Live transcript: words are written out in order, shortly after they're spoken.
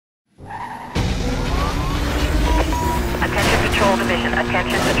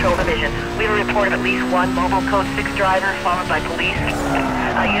Attention, Patrol Division. We have a report of at least one mobile Code 6 driver followed by police. Units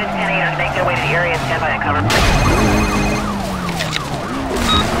 10-8 are make their way to the area and stand by a cover.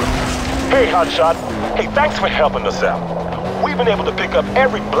 Hey, Hotshot. Hey, thanks for helping us out. We've been able to pick up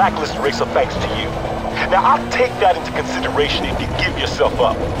every blacklist racer thanks to you. Now, I'll take that into consideration if you give yourself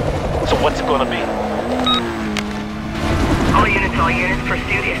up. So what's it gonna be? All units,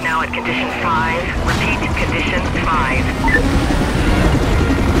 pursuit is now at condition 5. Repeat, condition 5.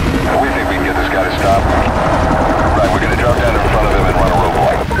 We think we can get this guy to stop. Right, we're gonna drop down in front of him and run a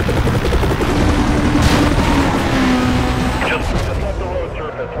roadblock. Just let the road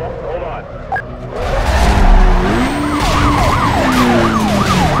surface. Hold on.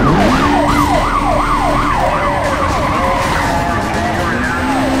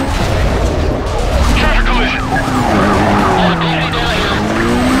 Traffic collision!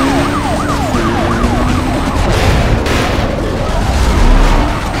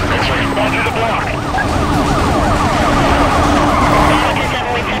 Onto the block.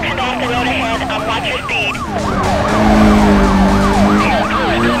 We sectioned off the road ahead. Watch your speed.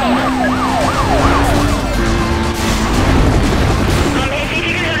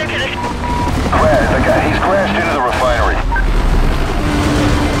 He's crashed into the refinery.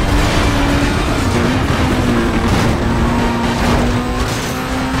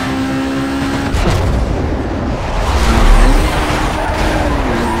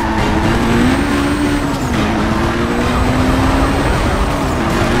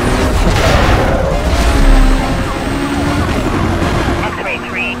 X-ray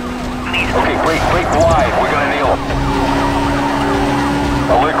 3. Okay, break wide. We're gonna nail him.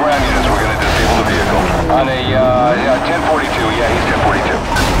 Alert ground units, we're gonna disable the vehicle. On a, 1042, yeah, he's 1042.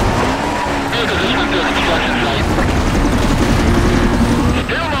 Vehicle just went through a construction site.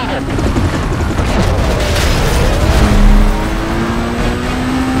 Still mobile.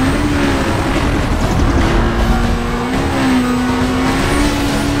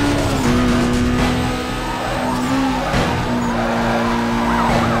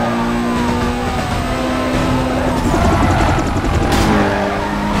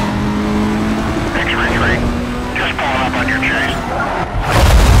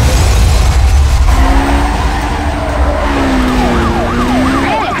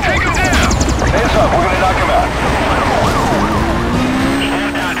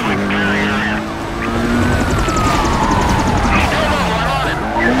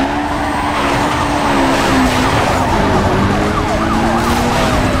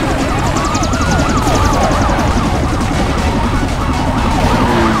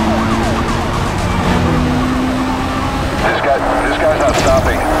 This guy's not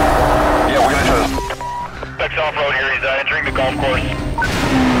stopping. Yeah, we're gonna try to... Specs off-road here. He's entering the golf course.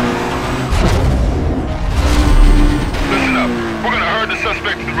 Listen up. We're gonna herd the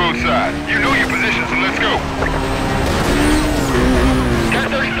suspect to the roadside. You know your position, so let's go.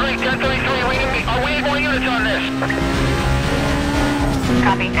 1033, we need more units on this.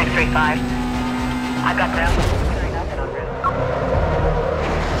 Copy, X-ray 5. I've got them.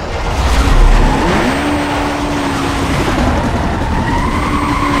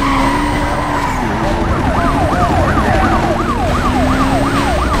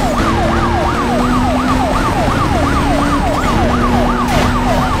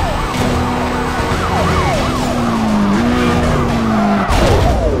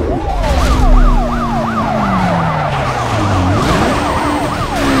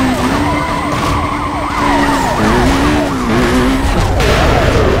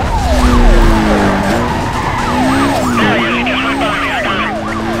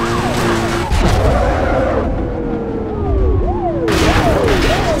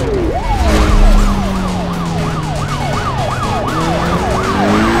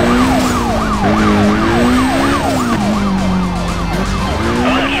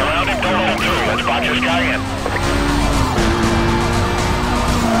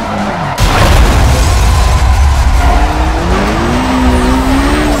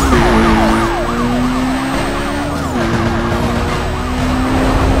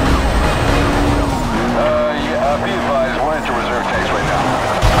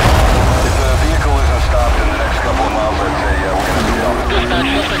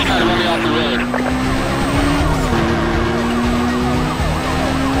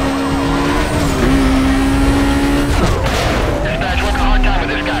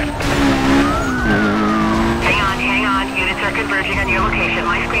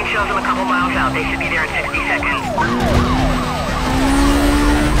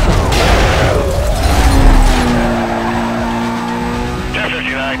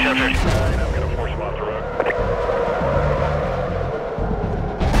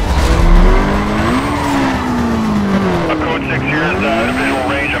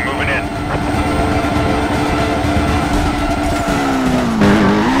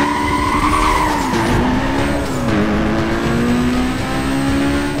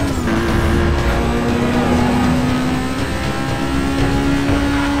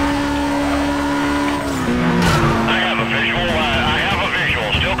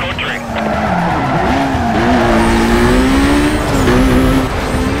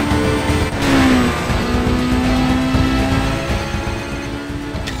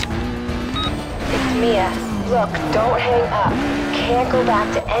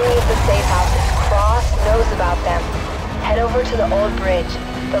 any of the safe houses. Cross knows about them. Head over to the old bridge.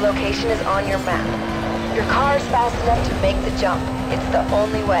 The location is on your map. Your car is fast enough to make the jump. It's the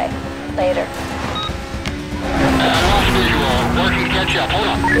only way. Later. I lost visual. Working to catch up. Hold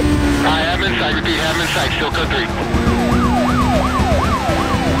on. I have him in sight. Repeat, have him in sight. Still code 3.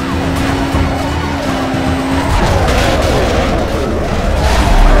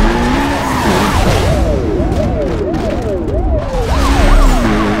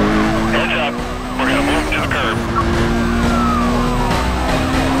 Heads up. We're gonna move to the curb.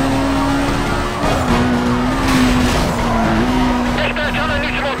 Dispatch, I'm gonna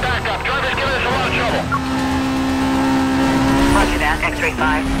need some more backup. Driver's giving us a lot of trouble. Roger that, X-ray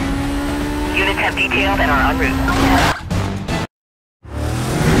 5. Units have detailed and are en route.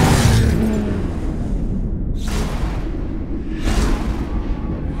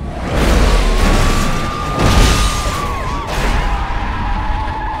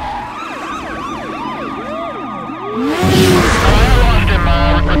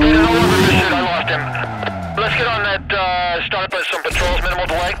 Let's get on that, start up some patrols, minimal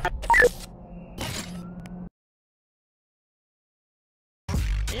delay.